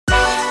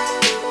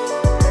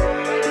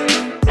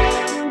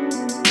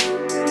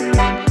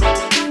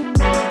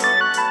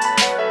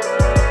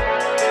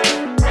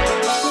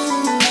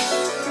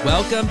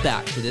Welcome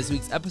back to this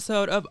week's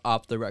episode of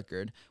Off the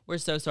Record. We're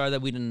so sorry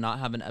that we did not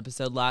have an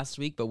episode last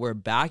week, but we're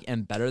back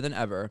and better than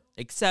ever.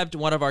 Except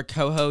one of our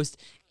co-hosts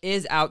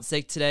is out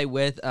sick today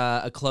with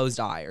a closed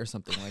eye or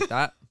something like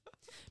that.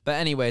 But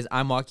anyways,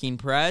 I'm Joaquin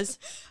Perez.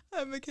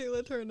 I'm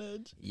Mikaela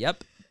Turnage.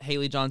 Yep.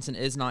 Haley Johnson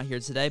is not here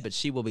today, but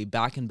she will be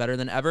back and better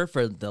than ever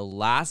for the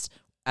last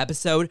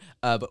episode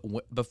of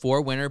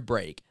Before Winter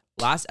Break.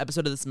 Last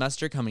episode of the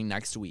semester coming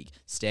next week.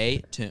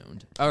 Stay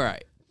tuned. All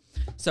right.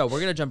 So we're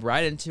going to jump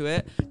right into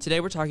it. Today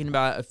we're talking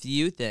about a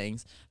few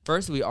things.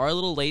 First, we are a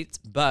little late,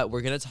 but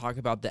we're going to talk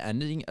about the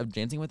ending of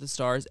Dancing with the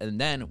Stars,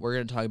 and then we're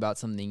going to talk about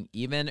something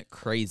even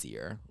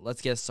crazier.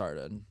 Let's get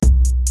started.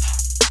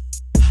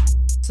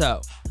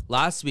 So,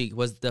 last week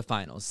was the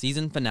finals,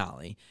 season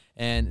finale,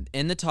 and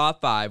in the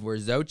top 5 were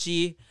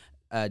Xochitl,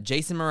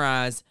 Jason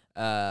Mraz,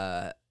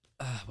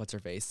 what's her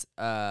face?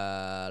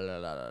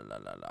 Ariana,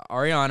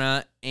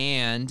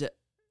 and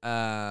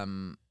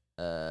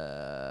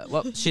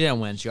well, she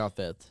didn't win. She got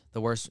 5th. The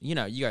worst, you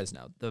guys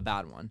know, the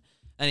bad one.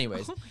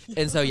 Anyways,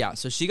 and so yeah,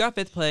 so she got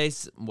 5th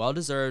place, well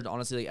deserved.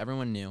 Honestly, like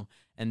everyone knew.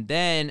 And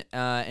then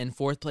in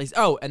 4th place,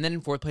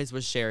 in 4th place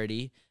was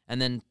Charity, and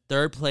then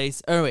 3rd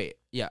place. Oh wait,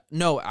 yeah,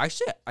 no,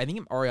 actually, I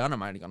think Ariana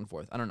might have gotten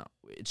 4th. I don't know.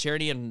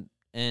 Charity and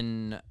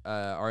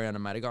Ariana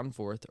might have gotten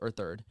 4th or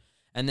 3rd,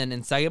 and then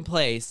in 2nd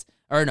place.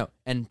 Or no,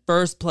 and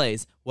 1st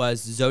place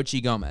was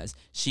Xochitl Gomez.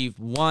 She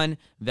won,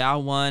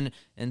 Val won,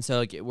 and so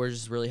like we're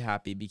just really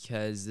happy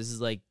because this is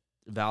like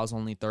Val's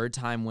only 3rd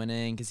time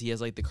winning because he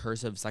has like the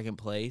curse of 2nd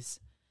place.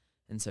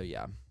 And so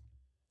yeah,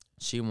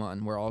 she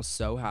won. We're all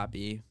so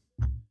happy.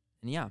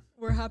 And yeah.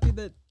 We're happy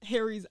that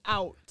Harry's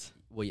out.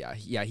 Well, yeah,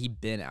 he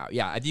been out.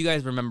 Yeah, if you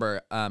guys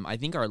remember, I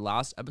think our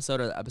last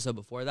episode or the episode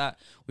before that,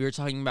 we were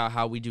talking about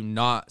how we do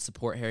not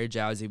support Harry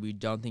Jowsey. We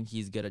don't think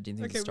he's good at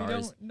Dancing with the Stars. Okay,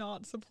 we don't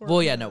not support him.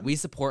 Well, yeah, him. no, we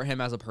support him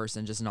as a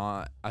person, just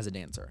not as a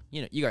dancer.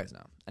 You guys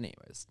know.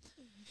 Anyways.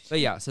 But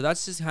yeah, so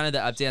that's just kind of the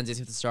update on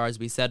Dancing with the Stars.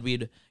 We said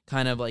we'd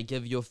kind of like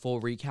give you a full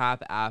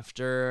recap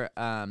after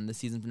the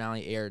season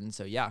finale aired, and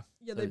so yeah.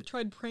 Yeah, they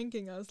tried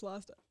pranking us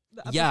the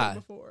episode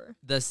before.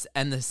 The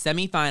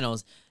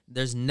semifinals.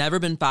 There's never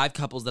been 5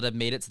 couples that have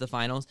made it to the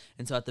finals.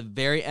 And so at the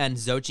very end,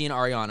 Xochitl and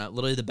Ariana,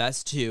 literally the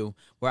best 2,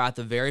 were at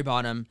the very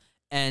bottom.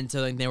 And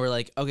so like, they were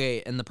like,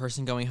 okay, and the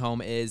person going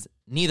home is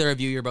neither of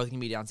you. You're both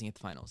going to be dancing at the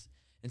finals.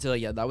 And so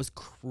like, yeah, that was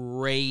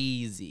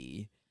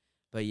crazy.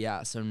 But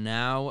yeah, so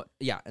now,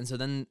 yeah. And so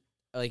then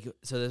like,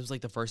 so this was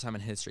like the first time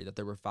in history that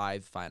there were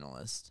 5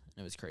 finalists.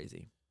 It was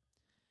crazy.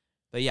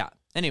 But yeah,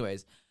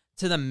 anyways,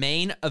 to the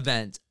main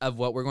event of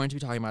what we're going to be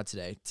talking about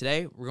today.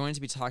 Today, we're going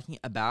to be talking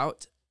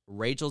about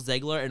Rachel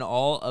Zegler and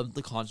all of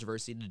the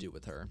controversy to do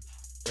with her.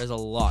 There's a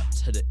lot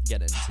to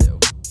get into.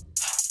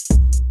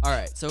 All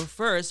right, so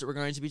first we're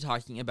going to be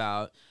talking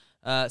about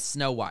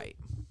Snow White.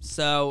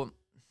 So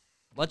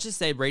let's just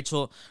say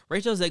Rachel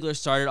Zegler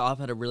started off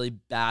at a really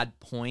bad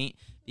point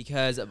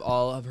because of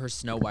all of her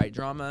Snow White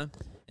drama.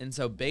 And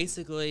so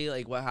basically,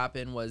 like what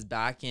happened was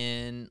back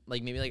in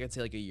like maybe like I'd say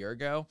like a year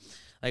ago,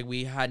 like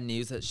we had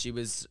news that she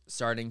was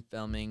starting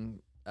filming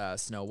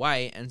Snow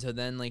White, and so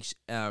then like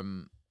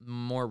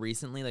more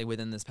recently, like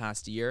within this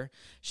past year,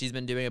 she's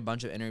been doing a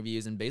bunch of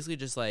interviews and basically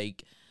just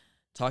like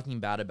talking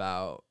bad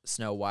about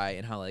Snow White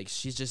and how like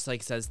she's just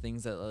like says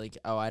things that like,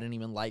 oh, I didn't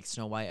even like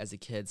Snow White as a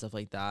kid, stuff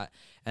like that.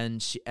 And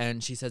she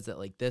says that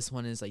like this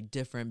one is like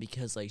different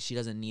because like she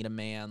doesn't need a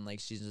man, like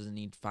she doesn't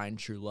need to find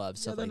true love,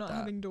 stuff like that. They're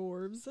not having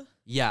dwarves.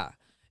 Yeah.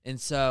 And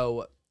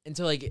so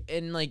like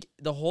and like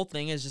the whole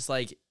thing is just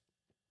like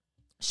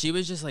she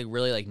was just like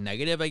really like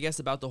negative, I guess,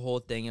 about the whole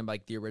thing and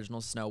like the original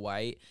Snow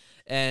White.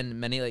 And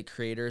many like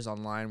creators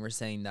online were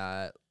saying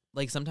that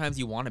like sometimes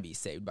you want to be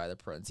saved by the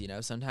prince,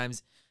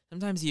 sometimes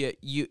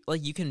you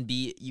like you can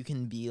be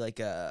like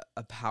a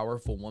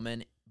powerful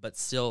woman but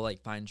still like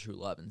find true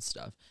love and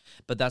stuff.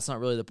 But that's not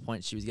really the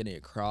point she was getting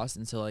across.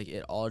 And so like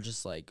it all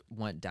just like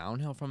went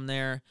downhill from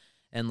there.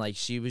 And like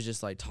she was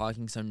just like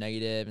talking so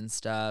negative and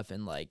stuff.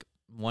 And like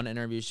one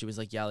interview she was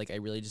like, yeah, like I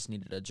really just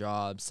needed a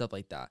job, stuff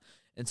like that.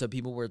 And so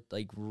people were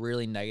like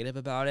really negative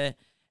about it.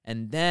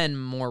 And then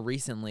more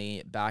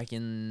recently, back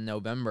in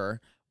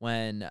November,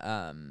 when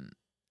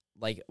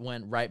right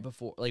when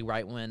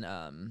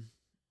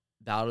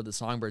Ballad of the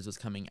Songbirds was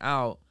coming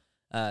out,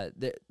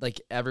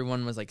 like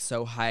everyone was like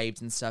so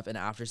hyped and stuff. And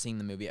after seeing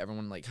the movie,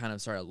 everyone like kind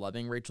of started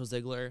loving Rachel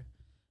Zegler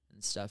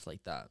and stuff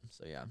like that.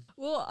 So yeah.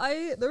 Well,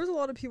 there was a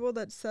lot of people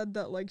that said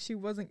that like she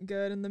wasn't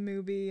good in the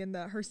movie and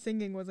that her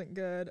singing wasn't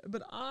good.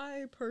 But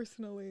I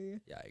personally,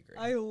 I agree.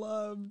 I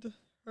loved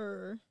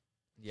her.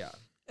 Yeah.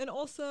 And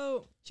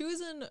also, she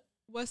was in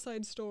West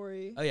Side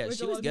Story. Oh, yeah,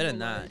 she was good in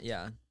that, liked.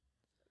 yeah.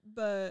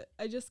 But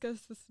I just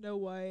guess the Snow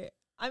White,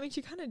 I mean,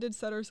 she kind of did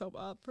set herself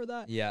up for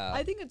that. Yeah.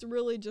 I think it's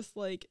really just,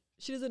 like,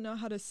 she doesn't know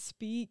how to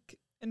speak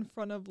in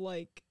front of,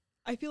 like,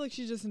 I feel like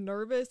she's just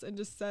nervous and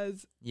just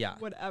says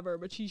whatever,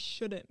 but she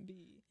shouldn't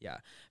be. Yeah.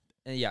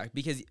 Yeah,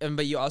 because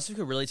but you also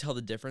could really tell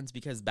the difference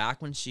because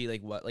back when she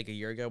like a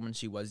year ago when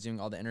she was doing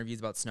all the interviews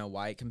about Snow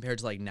White compared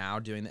to like now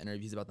doing the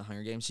interviews about the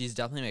Hunger Games, she's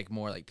definitely like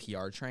more like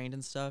PR trained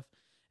and stuff.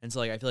 And so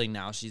like I feel like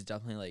now she's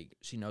definitely like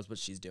she knows what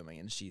she's doing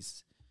and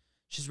she's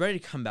ready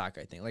to come back.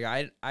 I think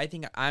like I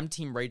think I'm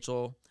Team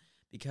Rachel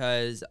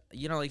because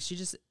you know like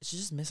she's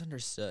just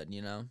misunderstood,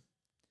 you know.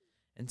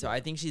 And so I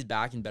think she's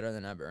back and better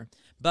than ever.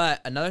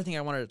 But another thing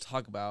I wanted to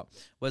talk about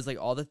was like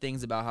all the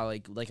things about how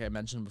like I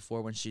mentioned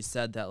before when she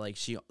said that like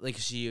she's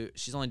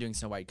only doing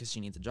Snow White because she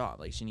needs a job,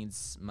 like she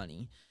needs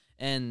money,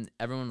 and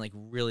everyone like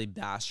really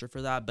bashed her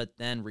for that. But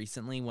then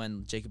recently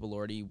when Jacob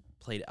Elordi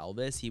played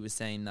Elvis, he was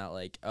saying that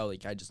like, oh,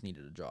 like I just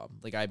needed a job,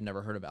 like I've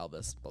never heard of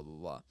Elvis, blah blah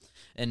blah,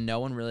 and no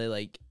one really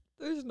like.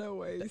 There's no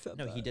way he said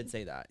that. No, he did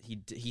say that.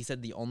 He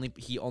said he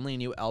only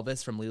knew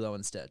Elvis from Lilo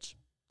and Stitch.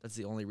 That's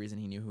the only reason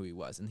he knew who he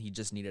was, and he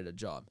just needed a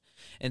job.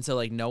 And so,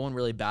 like, no one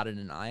really batted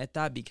an eye at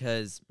that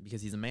because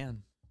he's a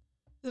man.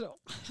 I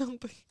don't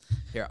think.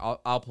 Here,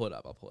 I'll pull it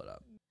up.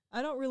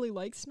 I don't really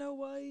like Snow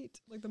White,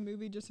 like the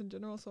movie just in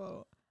general.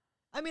 So,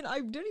 I mean,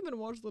 I didn't even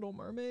watch Little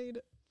Mermaid.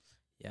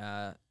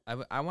 Yeah,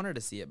 I wanted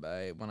to see it,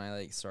 but when I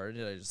like started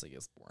it, I just like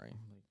it's boring,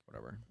 like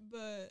whatever.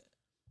 But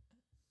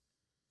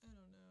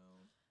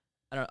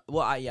I don't.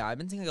 Well, I've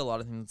been seeing like a lot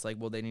of things. It's like,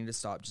 well, they need to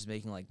stop just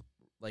making like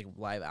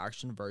live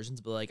action versions,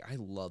 but like I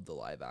love the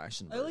live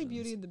action versions. I like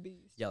Beauty and the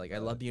Beast. Yeah, like I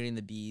love Beauty and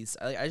the Beast.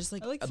 I just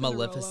like Cinderella.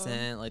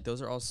 Maleficent. Like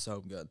those are all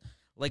so good.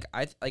 Like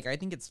I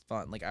think it's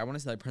fun. Like I want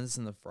to see like Princess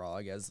and the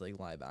Frog as like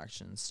live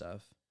action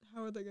stuff.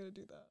 How are they gonna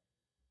do that?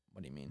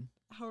 What do you mean?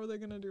 How are they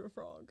gonna do a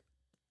frog?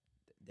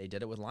 They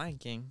did it with Lion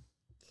King.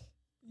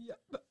 Yeah.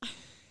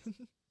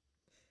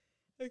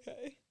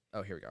 Okay.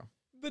 Oh, here we go.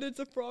 But it's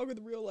a frog with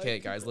real life. Okay,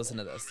 guys, listen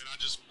to this. I mean,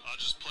 I'll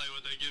just play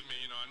what they give me.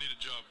 You know, I need a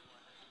job.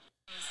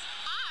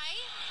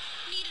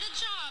 I needed a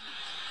job.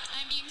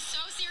 I'm being so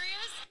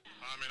serious.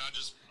 I mean, I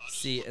just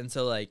see, and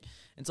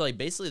so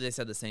basically they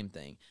said the same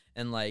thing,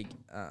 and like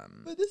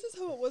But this is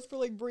how it was for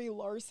like Brie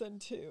Larson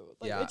too.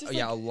 Like, yeah, just,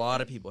 a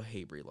lot of people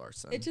hate Brie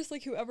Larson. It's just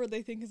like whoever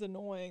they think is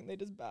annoying, they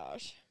just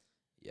bash.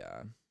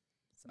 Yeah.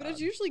 But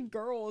it's usually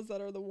girls that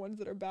are the ones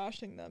that are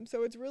bashing them.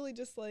 So it's really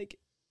just like,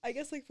 I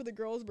guess like for the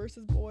girls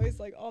versus boys,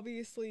 like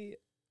obviously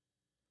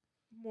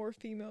more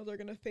females are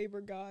going to favor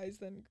guys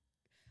than,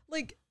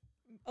 like,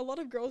 a lot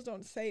of girls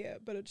don't say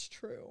it, but it's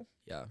true.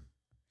 Yeah.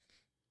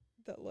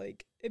 That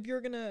like, if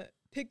you're going to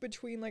pick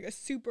between like a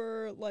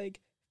super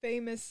like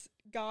famous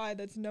guy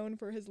that's known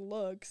for his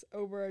looks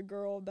over a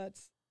girl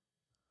that's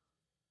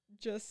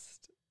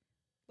just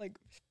like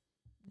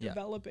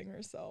developing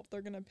herself,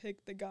 they're going to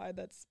pick the guy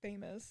that's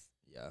famous.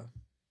 Yeah.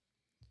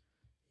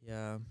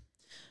 Yeah.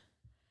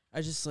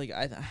 I just like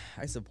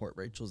I support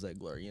Rachel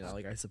Zegler, you know,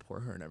 like I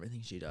support her and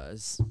everything she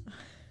does.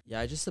 Yeah,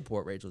 I just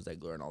support Rachel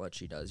Zegler and all that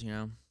she does, you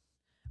know.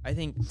 I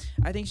think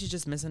she's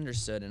just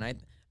misunderstood,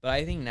 but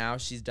I think now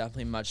she's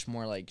definitely much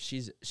more like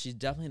she's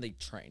definitely like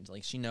trained.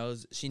 Like she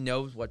knows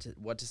what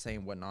to say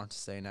and what not to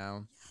say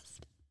now. Yes.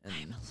 And,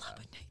 I'm in love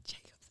with Nate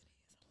Jacobs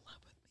and he is in love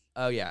with me.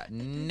 Oh yeah,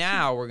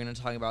 now we're gonna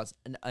talk about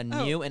a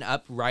new and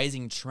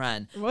uprising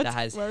trend that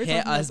has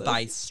hit us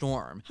by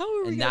storm. How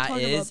are we gonna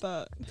talk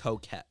about that?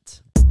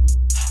 Coquette.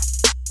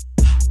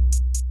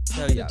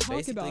 So yeah,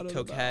 basically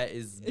Coquette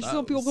is bows. It's just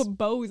when people put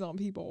bows on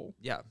people.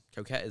 Yeah,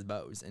 Coquette is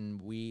bows,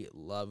 and we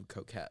love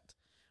Coquette.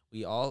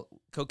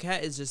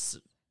 Coquette is just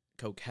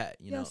Coquette,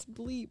 you know. Yes,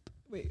 bleep.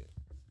 Wait,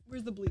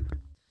 where's the bleep?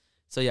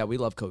 So yeah, we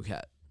love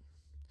Coquette.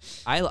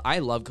 I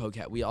love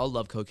Coquette. We all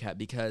love Coquette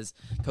because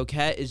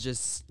Coquette is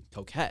just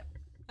Coquette.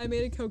 I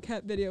made a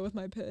Coquette video with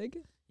my pig.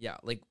 Yeah,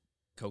 like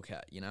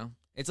Coquette, you know?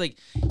 It's like,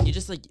 you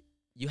just like,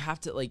 you have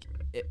to like,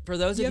 for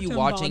those of you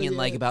watching in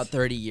like about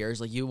 30 years,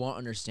 like you won't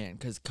understand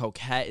because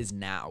Coquette is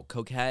now.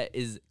 Coquette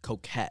is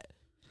Coquette.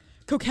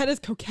 Coquette is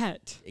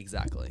Coquette.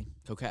 Exactly.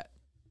 Coquette.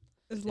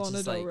 Is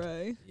Lana Del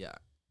Rey. Yeah.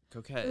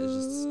 Coquette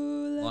is just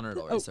Lana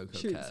Del Rey, so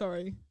Coquette. Shoot,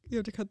 sorry. You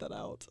have to cut that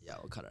out. Yeah,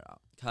 we'll cut it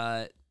out.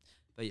 Cut.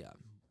 But yeah.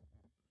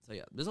 So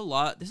yeah, there's a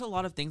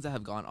lot of things that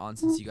have gone on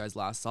since you guys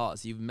last saw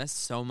us. You've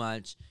missed so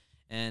much,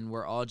 and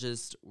we're all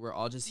just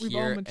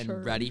here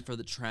and ready for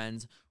the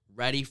trends,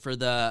 ready for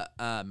the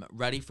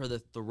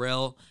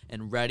thrill,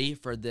 and ready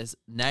for this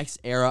next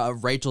era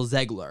of Rachel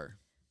Zegler.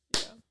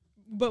 Yeah.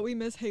 But we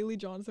miss Haley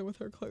Johnson with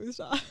her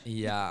closed eye.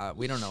 Yeah,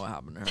 we don't know what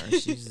happened to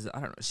her. I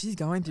don't know. She's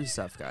going through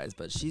stuff, guys,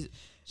 but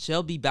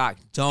she'll be back.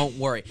 Don't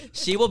worry.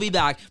 She will be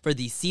back for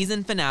the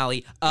season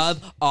finale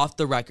of Off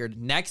the Record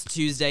next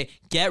Tuesday.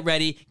 Get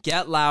ready,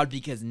 get loud,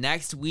 because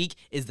next week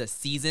is the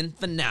season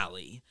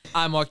finale.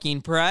 I'm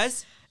Joaquin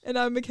Perez. And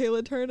I'm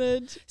Mikaela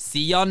Turnage.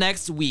 See y'all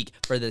next week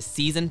for the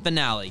season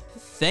finale.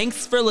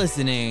 Thanks for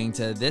listening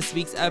to this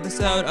week's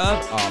episode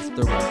of Off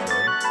the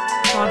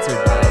Record.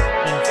 Sponsored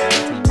by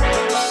Infinity.